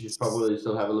he should probably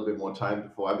still have a little bit more time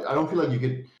before. I don't feel like you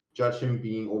could judge him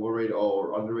being overrated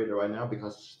or underrated right now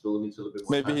because he still needs a little bit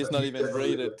more Maybe time. he's but not even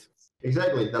definitely rated. good.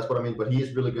 Exactly, that's what I mean. But he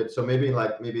is really good. So maybe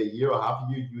maybe a year or half a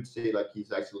year, you'd say like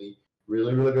he's actually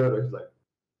really really good, or he's like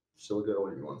still good, or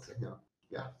whatever you want to say.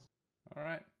 Yeah. All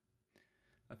right.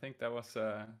 I think that was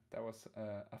a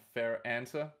fair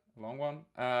answer, a long one.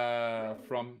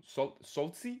 From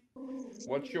Soltzi,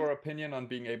 what's your opinion on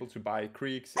being able to buy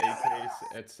creeks,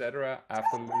 AKs, etc.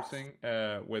 after losing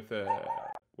with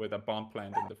a bomb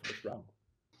plant in the first round?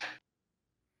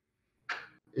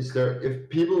 If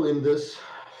people in this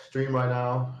stream right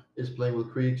now is playing with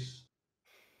creeks,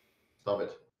 stop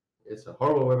it. It's a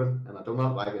horrible weapon, and I do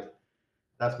not like it.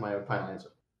 That's my final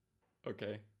answer.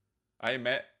 Okay. I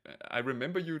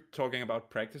remember you talking about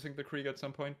practicing the creek at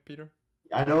some point, Peter.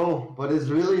 I know, but it's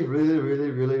really, really,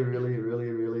 really, really, really, really,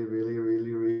 really, really,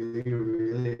 really, really,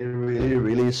 really, really,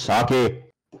 really sucky.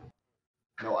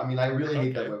 No, I mean I really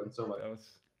hate that weapon so much.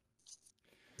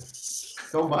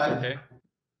 Don't buy it. Okay.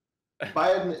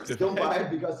 Buy it. Don't buy it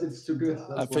because it's too good.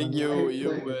 I think you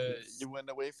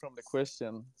went away from the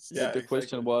question. Yeah, the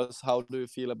question was, how do you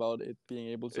feel about it being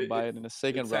able to buy it in a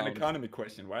second round? It's an economy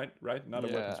question, right? Not a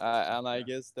weapons question. And I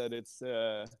guess that it's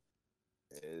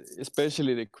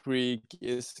especially the creek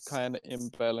is kind of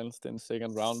imbalanced in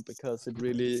second round because it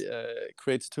really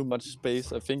creates too much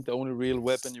space. I think the only real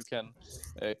weapon you can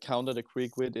counter the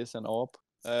creek with is an orb.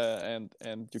 And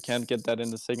you can't get that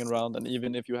in the second round. And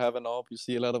even if you have an orb, you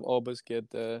see a lot of orbers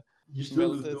get you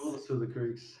still melted. lose duels to the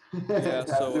creeks. Yeah,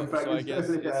 so I guess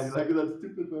it's like that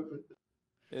stupid weapon.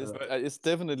 It's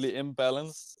definitely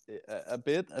imbalanced a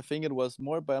bit. I think it was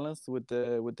more balanced with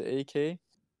the AK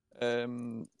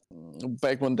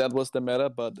back when that was the meta,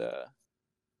 but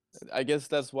I guess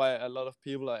that's why a lot of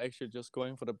people are actually just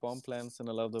going for the bomb plants and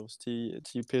a lot of those T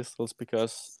pistols,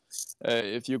 because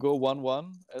if you go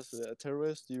 1-1 as a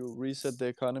terrorist, you reset the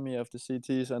economy of the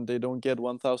CTs and they don't get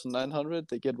 1,900,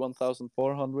 they get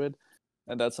 1,400,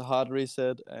 and that's a hard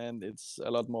reset, and it's a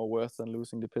lot more worth than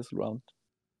losing the pistol round.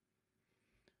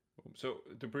 So,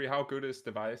 Dupree, how good is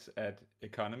Device at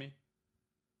economy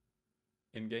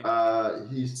in game?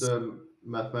 He's the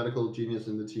mathematical genius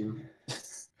in the team.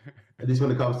 At least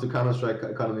when it comes to Counter-Strike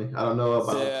economy. I don't know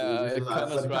about real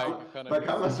life, but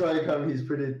Counter-Strike economy he's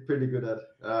pretty good at.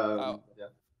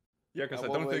 Yeah, because I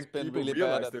don't think people really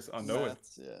realize this or know it.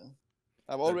 Yeah.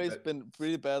 I've always been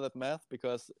pretty bad at math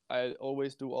because I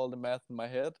always do all the math in my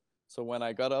head. So when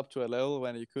I got up to a level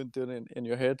when you couldn't do it in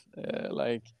your head,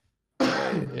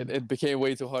 it became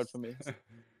way too hard for me.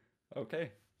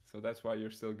 Okay, so that's why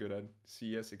you're still good at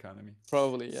CS economy.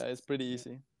 Probably, yeah, it's pretty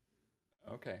easy.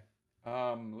 Okay.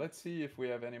 Let's see if we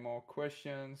have any more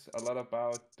questions. A lot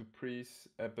about Dupree's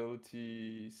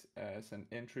abilities as an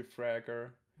entry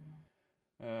fragger.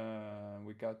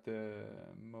 We got the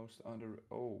most under.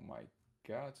 Oh my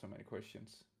god, so many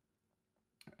questions.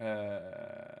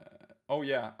 Oh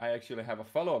yeah, I actually have a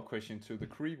follow-up question to the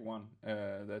Krieg one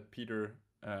that Peter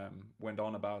went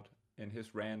on about in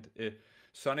his rant.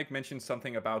 Sonic mentioned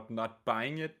something about not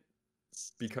buying it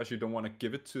because you don't want to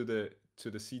give it to the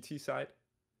CT side.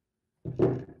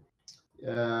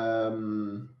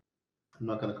 I'm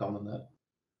not gonna comment on that.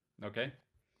 Okay.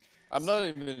 I'm not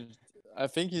even. I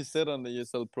think he said on the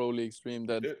ESL Pro League stream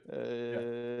that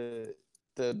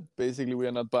that basically we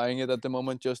are not buying it at the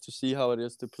moment just to see how it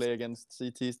is to play against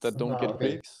CTs that don't get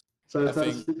creeks. So it's not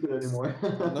a secret anymore.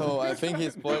 No, I think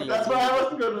he's spoiling. That's why I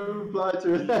wasn't gonna reply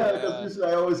to it because usually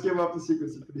I always give up the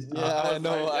secrets. Yeah, I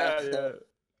know. Yeah.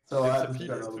 So it's a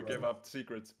Peter to give up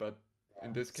secrets, but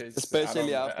in this case,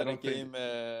 especially after the game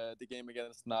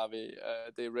against Navi,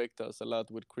 they wrecked us a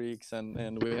lot with creeks,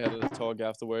 and we had a talk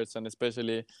afterwards. And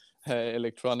especially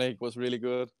Electronic was really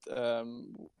good with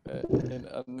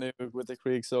the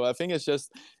creeks. So I think it's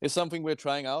something we're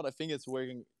trying out. I think it's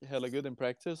working hella good in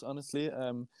practice. Honestly,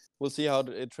 we'll see how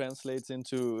it translates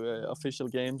into official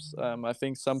games. I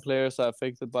think some players are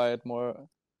affected by it more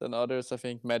than others. I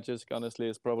think Magic, honestly,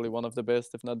 is probably one of the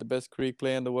best, if not the best, creek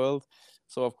player in the world.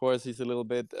 So of course he's a little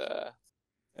bit.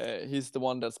 He's the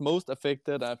one that's most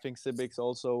affected. I think Cibics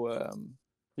also.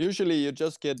 Usually you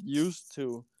just get used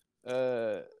to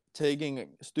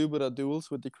taking stupider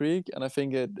duels with the Krieg, and I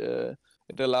think it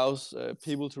allows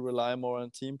people to rely more on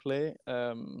team play.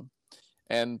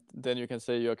 And then you can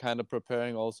say you're kind of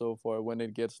preparing also for when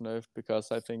it gets nerfed,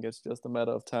 because I think it's just a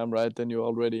matter of time, right? Then you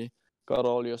already got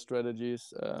all your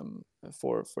strategies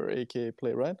for AK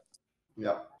play, right?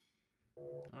 Yeah.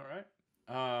 All right.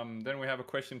 Then we have a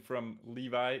question from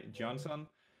Levi Johnson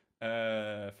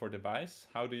for Device.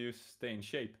 How do you stay in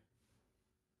shape?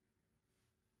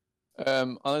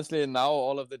 Honestly, now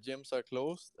all of the gyms are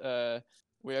closed.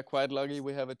 We are quite lucky.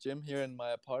 We have a gym here in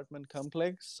my apartment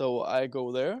complex, so I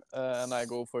go there and I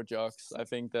go for jogs. I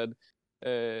think that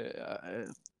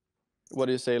what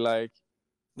do you say, like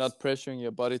not pressuring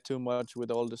your body too much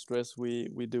with all the stress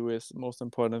we do is the most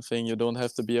important thing. You don't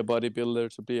have to be a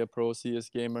bodybuilder to be a pro CS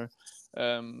gamer.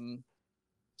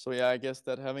 So yeah, I guess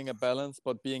that having a balance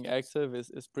but being active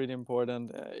is pretty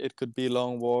important. It could be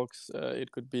long walks,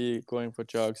 it could be going for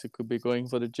jogs, it could be going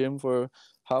for the gym for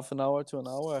half an hour to an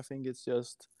hour. I think it's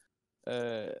just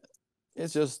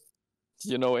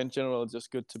in general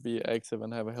just good to be active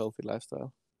and have a healthy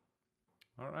lifestyle.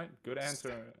 All right, good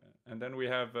answer. And then we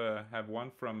have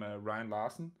one from Ryan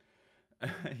Larson.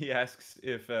 He asks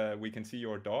if we can see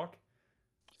your dog.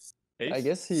 Ace? I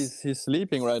guess he's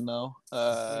sleeping right now.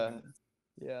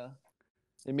 Yeah.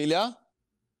 Emilia?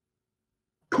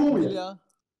 Cool. Emilia?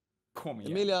 Come here.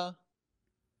 Emilia?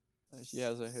 She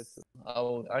has her headset.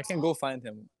 I can go find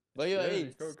him. Vad gör Yeah,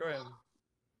 Ace? go ahead.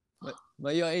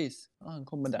 Vad gör Ace? Han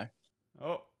kommer där.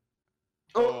 Oh,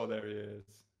 there he is.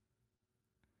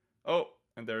 Oh,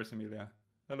 and there's Emilia.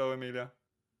 Hello, Emilia.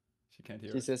 She can't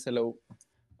hear She us. says hello.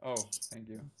 Oh, thank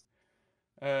you.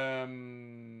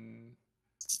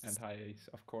 And hi, Ace,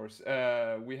 of course.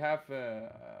 We have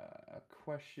a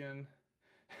question.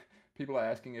 People are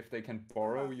asking if they can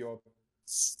borrow your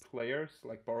players,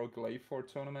 like borrow Glaive for a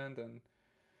tournament, and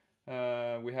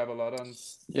we have a lot on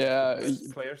Yeah, the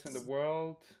best players in the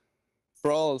world.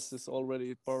 Brawls is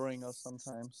already borrowing us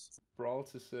sometimes.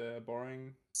 Brawls is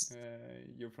borrowing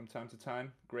you from time to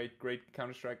time. Great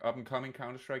Counter-Strike, up-and-coming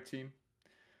Counter-Strike team.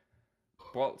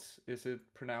 Brawls, is it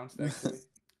pronounced actually?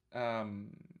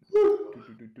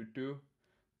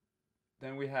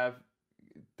 Then we have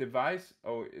Device.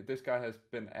 Oh, this guy has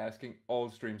been asking all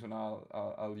streams, and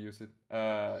I'll use it.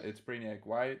 It's Brainiac.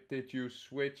 Why did you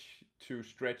switch to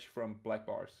stretch from black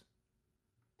bars?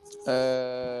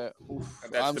 That's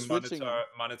I'm switching.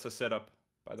 Monitor setup,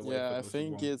 by the way. Yeah, I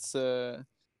think it's.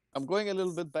 I'm going a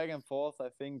little bit back and forth. I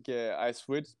think I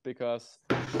switched because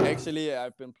actually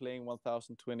I've been playing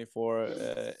 1024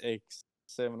 X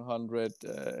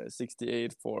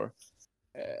 768 for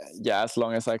as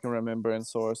long as I can remember in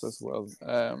Source as well.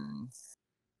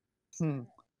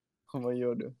 Vad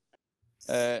gör du?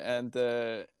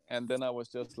 And then I was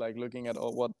just like looking at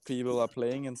what people are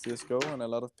playing in CS:GO, and a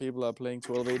lot of people are playing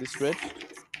 1280 stretch.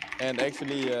 And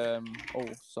actually,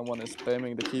 someone is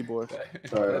spamming the keyboard.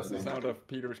 Sorry, that's the sound of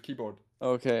Peter's keyboard.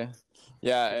 Okay,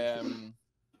 yeah.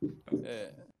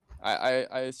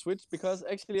 I switched because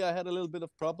actually I had a little bit of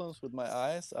problems with my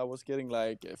eyes. I was getting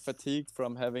like fatigued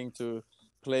from having to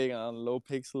play on low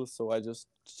pixels, so I just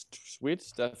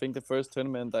switched. I think the first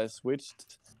tournament I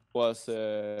switched was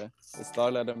the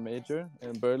Starladder Major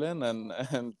in Berlin, and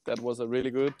that was a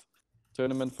really good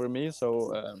tournament for me.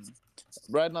 So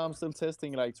right now I'm still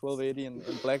testing like 1280 in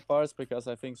black bars because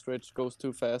I think stretch goes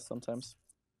too fast sometimes.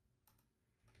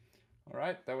 All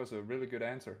right, that was a really good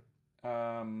answer.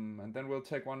 And then we'll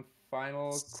take one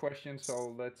final question,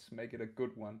 so let's make it a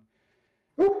good one.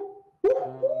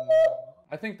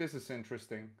 I think this is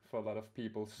interesting for a lot of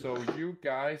people. So you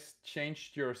guys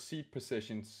changed your seat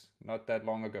positions not that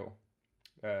long ago.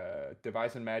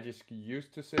 Device and Magic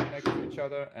used to sit next to each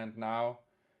other, and now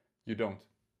you don't.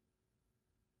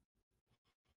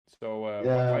 So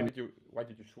why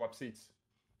did you swap seats?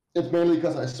 It's mainly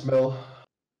because I smell.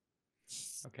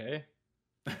 Okay.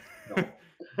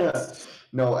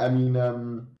 No, I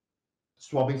mean,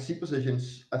 swapping seat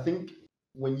positions. I think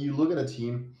when you look at a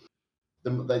team,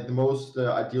 the most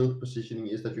ideal positioning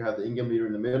is that you have the in-game leader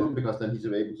in the middle, because then he's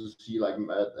able to see like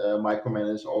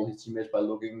micromanage all his teammates by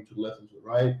looking to the left and to the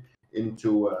right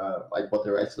into like what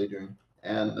they're actually doing.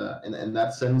 And in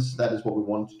that sense, that is what we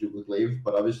want to do with Glaive.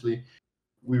 But obviously,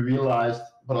 we realized,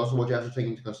 but also what you have to take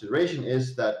into consideration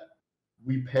is that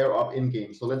we pair up in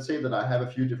game. So let's say that I have a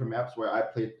few different maps where I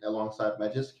played alongside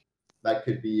Magic. That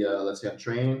could be let's say on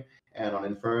Train and on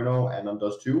Inferno and on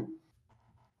those two.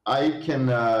 I can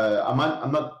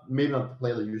I'm not maybe not the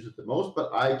player that uses it the most,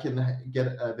 but I can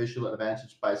get a visual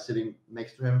advantage by sitting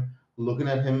next to him, looking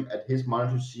at him at his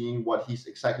monitor, seeing what he's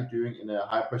exactly doing in a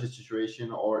high pressure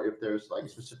situation, or if there's like a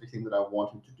specific thing that I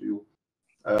want him to do.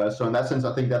 So in that sense,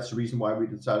 I think that's the reason why we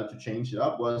decided to change it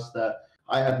up, was that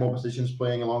I had more positions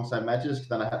playing alongside matches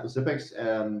than I had with Zipex,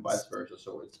 and vice versa.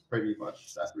 So it's pretty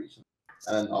much that reason.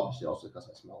 And then obviously also because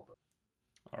I smell. But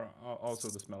Also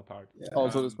the smell part. yeah.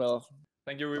 Also the smell.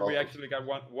 Thank you. We actually got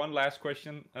one last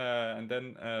question, and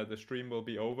then the stream will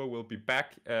be over. We'll be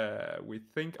back, we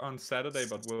think, on Saturday,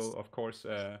 but we'll, of course,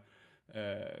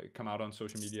 come out on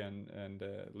social media and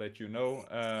let you know.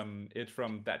 It's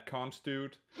from That Comms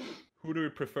Dude. Who do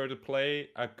you prefer to play?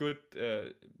 A good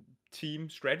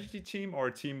strategy team, or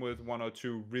a team with one or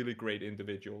two really great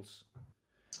individuals?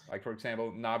 Like, for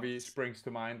example, Navi springs to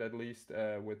mind, at least,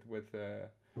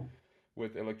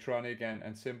 with Electronic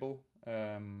and Simple.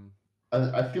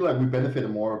 I feel like we benefited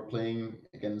more playing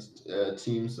against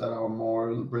teams that are more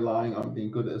relying on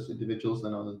being good as individuals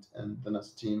than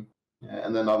as a team.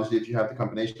 And then obviously, if you have the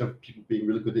combination of people being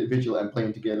really good individual and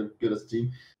playing together good as a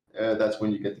team, that's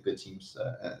when you get the good teams.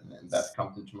 And that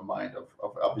comes into my mind of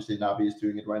obviously Navi is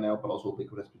doing it right now, but also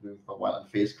Liquid has been doing it for a while, and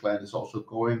FaZe Clan is also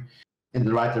going in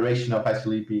the right direction of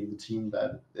actually being the team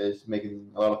that is making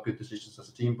a lot of good decisions as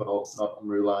a team, but also not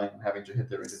relying on having to hit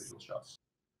their individual shots.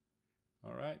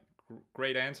 All right.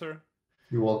 Great answer.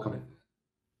 You're welcome.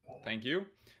 Thank you.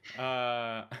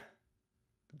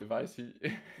 Device.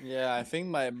 Yeah, I think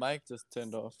my mic just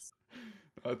turned off.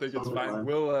 I think it's fine.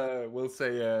 We'll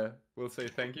say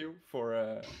thank you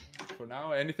for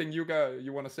now. Anything you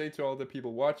want to say to all the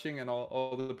people watching and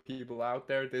all the people out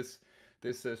there? This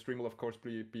stream will of course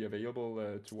be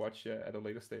available to watch at a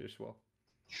later stage as well.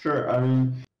 Sure. I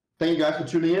mean, thank you guys for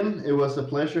tuning in. It was a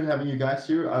pleasure having you guys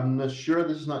here. I'm not sure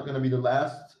this is not going to be the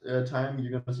last time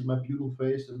you're going to see my beautiful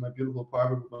face and my beautiful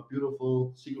apartment with my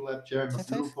beautiful single lap chair and my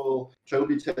beautiful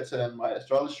trophy tits and my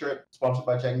Astralis shirt, sponsored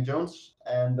by Jack and Jones.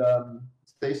 And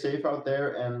stay safe out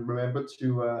there, and remember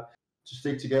to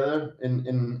stick together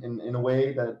in a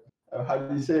way that how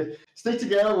do you say it? Stick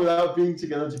together without being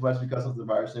together too much because of the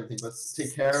virus and everything. But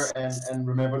take care and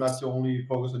remember not to only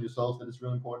focus on yourselves. That it's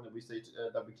really important that we stay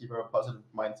that we keep our positive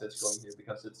mindsets going here,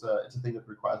 because it's a thing that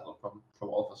requires a lot from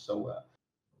all of us. So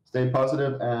stay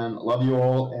positive, and love you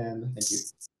all, and thank you.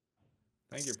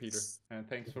 Thank you, Peter, and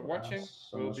thanks for watching.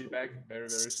 We'll be back very,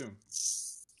 very soon.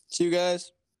 See you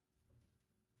guys.